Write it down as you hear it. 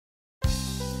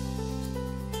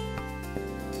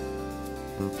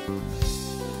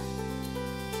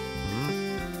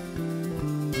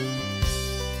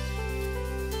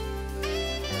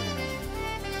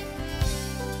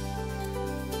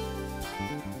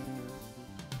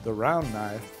The round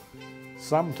knife,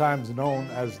 sometimes known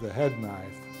as the head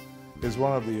knife, is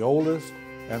one of the oldest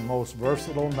and most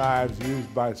versatile knives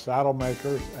used by saddle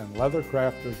makers and leather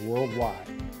crafters worldwide.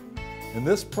 In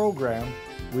this program,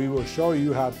 we will show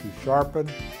you how to sharpen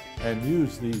and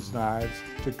use these knives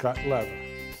to cut leather.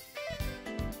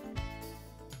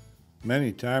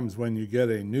 Many times when you get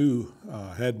a new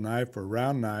head knife or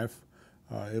round knife,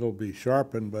 it'll be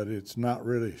sharpened, but it's not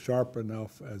really sharp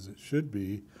enough as it should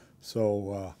be.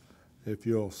 So if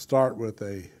you'll start with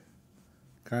a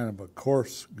kind of a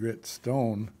coarse grit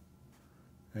stone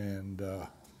and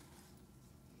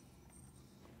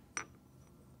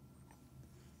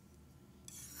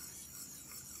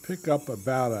pick up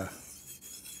about a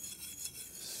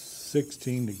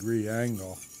 16-degree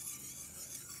angle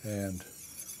and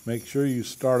make sure you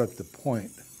start at the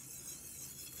point,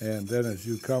 and then as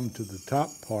you come to the top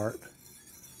part,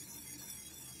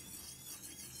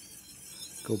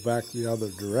 go back the other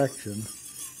direction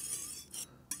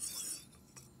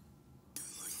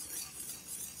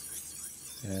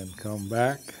and come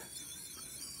back.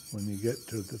 When you get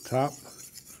to the top,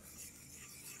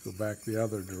 go back the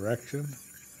other direction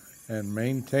and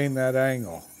maintain that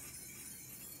angle.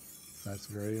 That's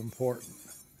very important.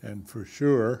 And for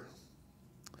sure,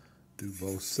 do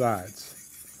both sides.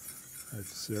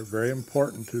 It's very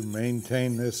important to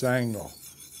maintain this angle.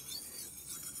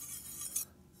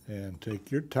 And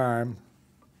take your time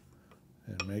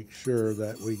and make sure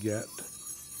that we get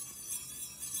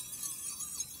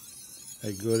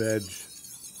a good edge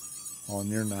on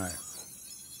your knife.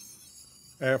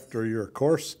 After your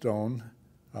coarse stone,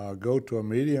 go to a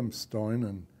medium stone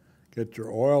and get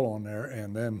your oil on there,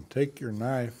 and then take your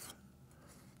knife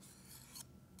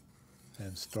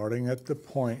and starting at the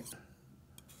point,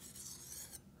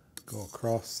 go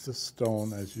across the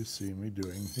stone as you see me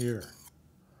doing here.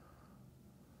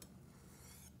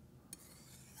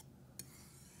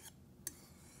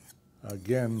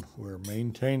 Again, we're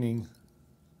maintaining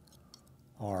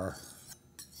our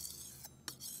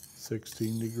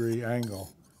 16-degree angle.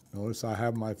 Notice I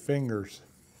have my fingers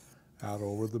out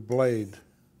over the blade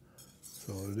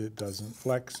so that it doesn't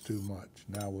flex too much.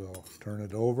 Now we'll turn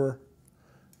it over,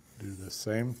 do the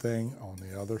same thing on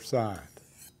the other side.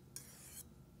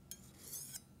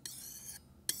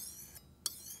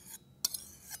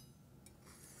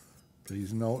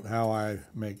 Please note how I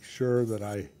make sure that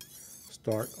I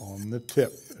start on the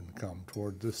tip and come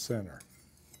toward the center.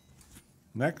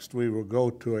 Next, we will go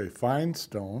to a fine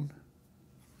stone.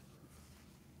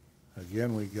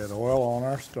 Again, we get oil on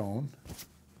our stone,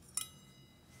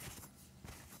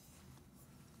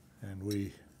 and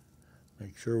we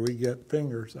make sure we get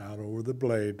fingers out over the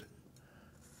blade,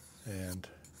 and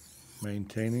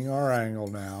maintaining our angle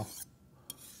now,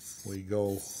 we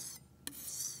go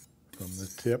from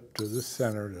the tip to the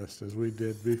center just as we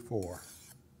did before.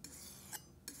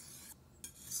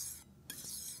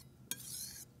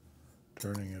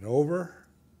 Turning it over.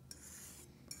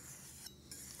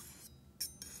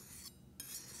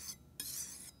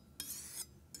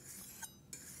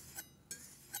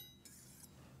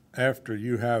 After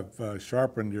you have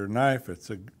sharpened your knife,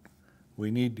 we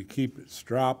need to keep it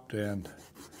stropped, and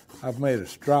I've made a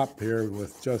strop here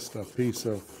with just a piece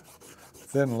of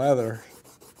thin leather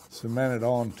cemented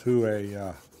onto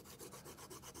a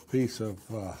piece of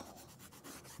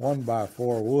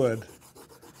 1x4 wood.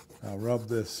 I'll rub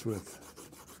this with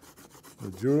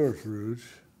the jeweler's rouge,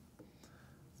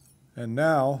 and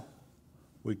now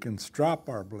we can strop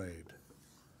our blade.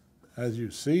 As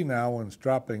you see now, when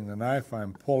stropping the knife,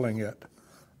 I'm pulling it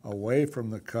away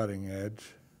from the cutting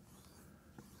edge,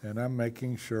 and I'm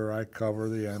making sure I cover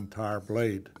the entire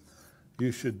blade.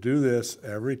 You should do this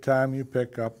every time you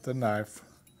pick up the knife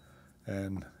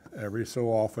and every so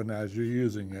often as you're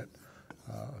using it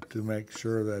to make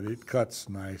sure that it cuts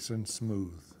nice and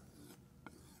smooth.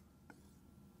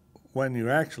 When you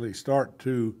actually start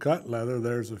to cut leather,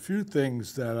 there's a few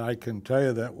things that I can tell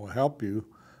you that will help you.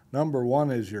 Number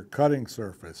one is your cutting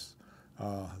surface.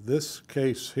 This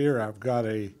case here,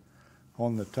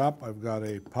 on the top, I've got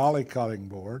a poly cutting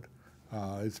board.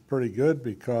 It's pretty good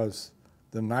because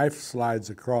the knife slides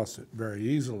across it very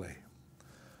easily.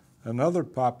 Another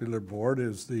popular board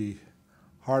is the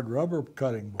hard rubber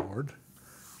cutting board,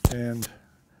 and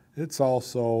it's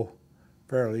also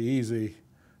fairly easy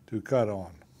to cut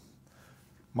on.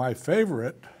 My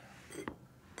favorite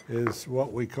is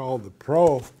what we call the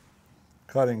Pro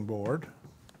cutting board,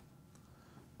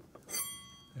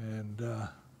 and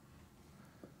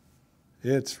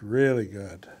It's really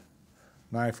good.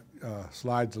 Knife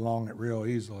slides along it real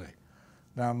easily.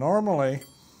 Now normally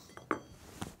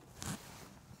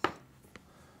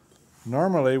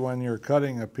when you're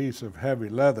cutting a piece of heavy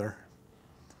leather,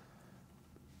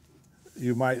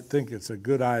 you might think it's a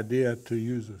good idea to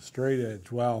use a straight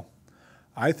edge. Well,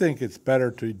 I think it's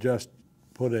better to just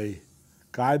put a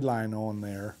guideline on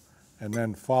there and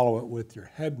then follow it with your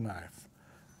head knife.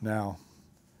 Now,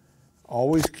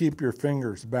 always keep your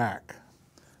fingers back.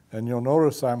 And you'll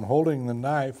notice I'm holding the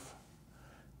knife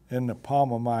in the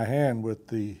palm of my hand with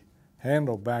the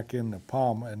handle back in the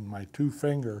palm and my two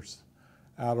fingers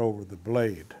out over the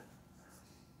blade.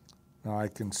 Now I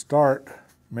can start.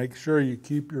 Make sure you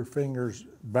keep your fingers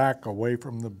back away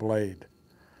from the blade.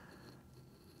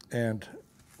 And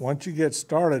once you get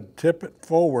started, tip it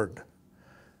forward.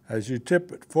 As you tip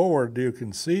it forward, you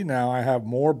can see now I have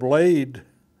more blade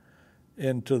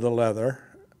into the leather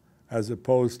as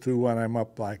opposed to when I'm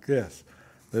up like this.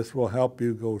 This will help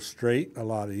you go straight a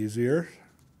lot easier,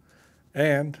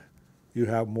 and you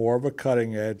have more of a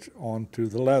cutting edge onto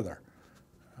the leather.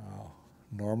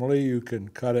 Normally you can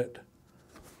cut it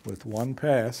with one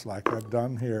pass like I've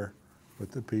done here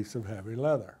with a piece of heavy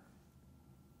leather.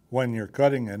 When you're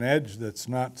cutting an edge that's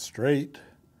not straight,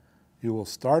 you will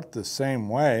start the same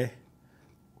way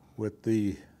with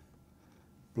the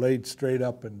blade straight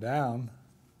up and down,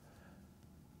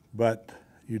 but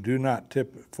you do not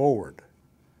tip it forward.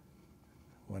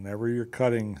 Whenever you're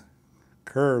cutting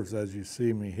curves, as you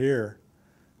see me here,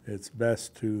 it's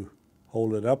best to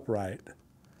hold it upright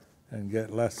and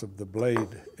get less of the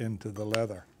blade into the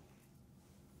leather.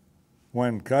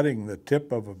 When cutting the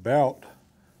tip of a belt,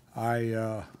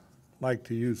 I like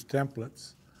to use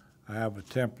templates. I have a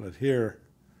template here,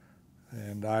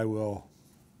 and I will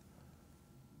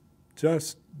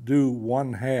just do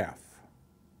 1/2.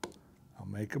 I'll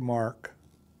make a mark,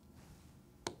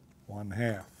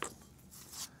 1/2.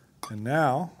 And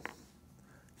now,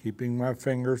 keeping my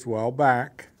fingers well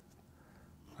back,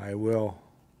 I will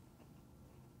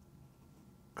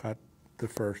cut the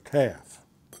first half.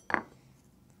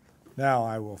 Now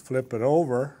I will flip it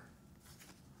over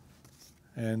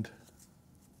and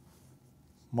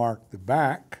mark the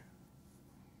back.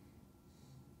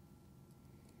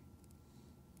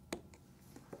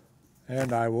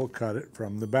 And I will cut it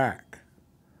from the back.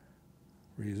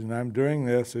 The reason I'm doing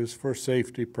this is for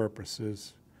safety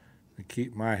purposes, to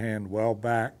keep my hand well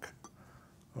back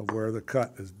of where the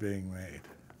cut is being made.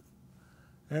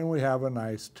 And we have a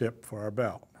nice tip for our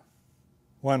belt.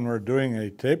 When we're doing a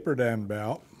tapered end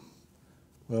belt,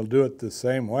 we'll do it the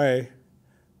same way.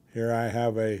 Here I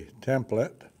have a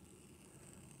template.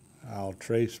 I'll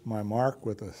trace my mark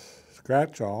with a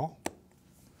scratch awl,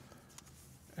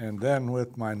 and then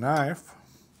with my knife,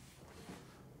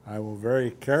 I will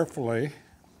very carefully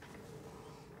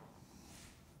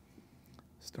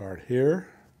start here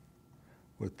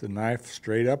with the knife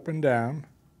straight up and down.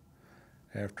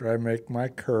 After I make my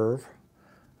curve,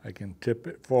 I can tip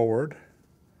it forward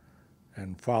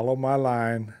and follow my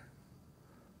line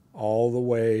all the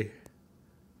way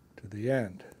to the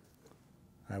end.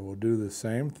 I will do the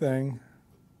same thing,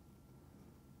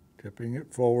 tipping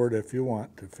it forward if you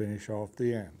want to finish off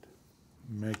the end.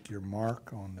 Make your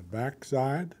mark on the back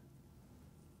side.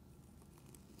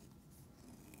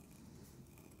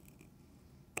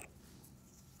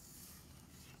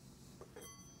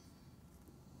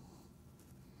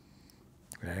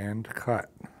 And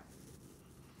cut.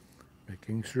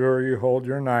 Making sure you hold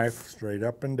your knife straight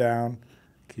up and down,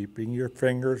 keeping your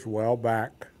fingers well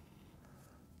back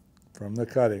from the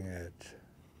cutting edge.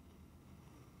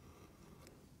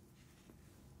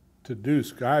 To do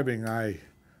skiving, I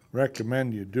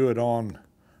recommend you do it on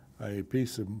a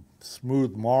piece of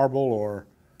smooth marble or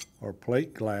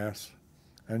plate glass.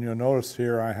 And you'll notice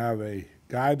here I have a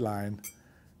guideline,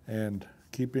 and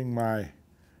keeping my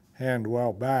hand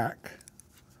well back,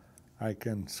 I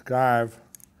can skive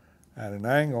at an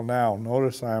angle. Now,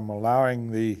 notice I'm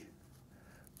allowing the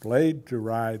blade to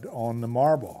ride on the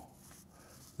marble.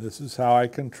 This is how I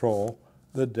control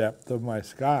the depth of my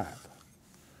skive.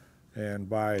 And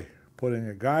by putting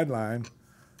a guideline,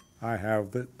 I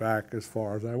have it back as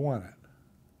far as I want it.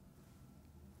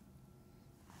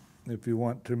 If you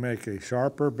want to make a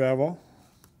sharper bevel,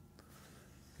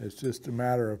 it's just a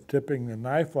matter of tipping the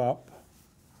knife up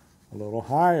a little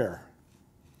higher,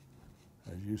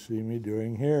 as you see me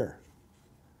doing here.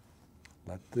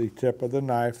 Let the tip of the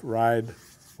knife ride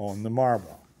on the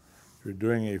marble. If you're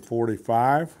doing a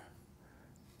 45,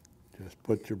 just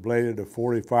put your blade at a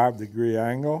 45-degree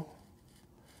angle,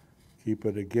 keep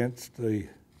it against the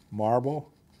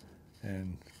marble,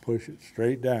 and push it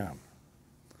straight down.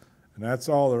 And that's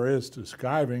all there is to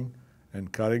skiving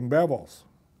and cutting bevels.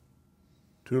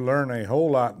 To learn a whole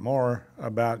lot more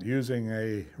about using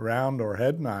a round or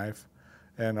head knife,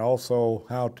 and also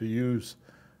how to use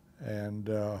and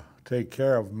take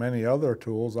care of many other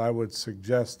tools, I would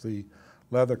suggest the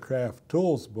Leathercraft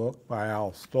Tools book by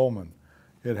Stohlman.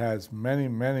 It has many,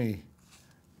 many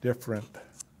different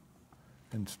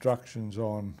instructions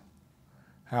on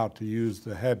how to use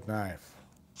the head knife.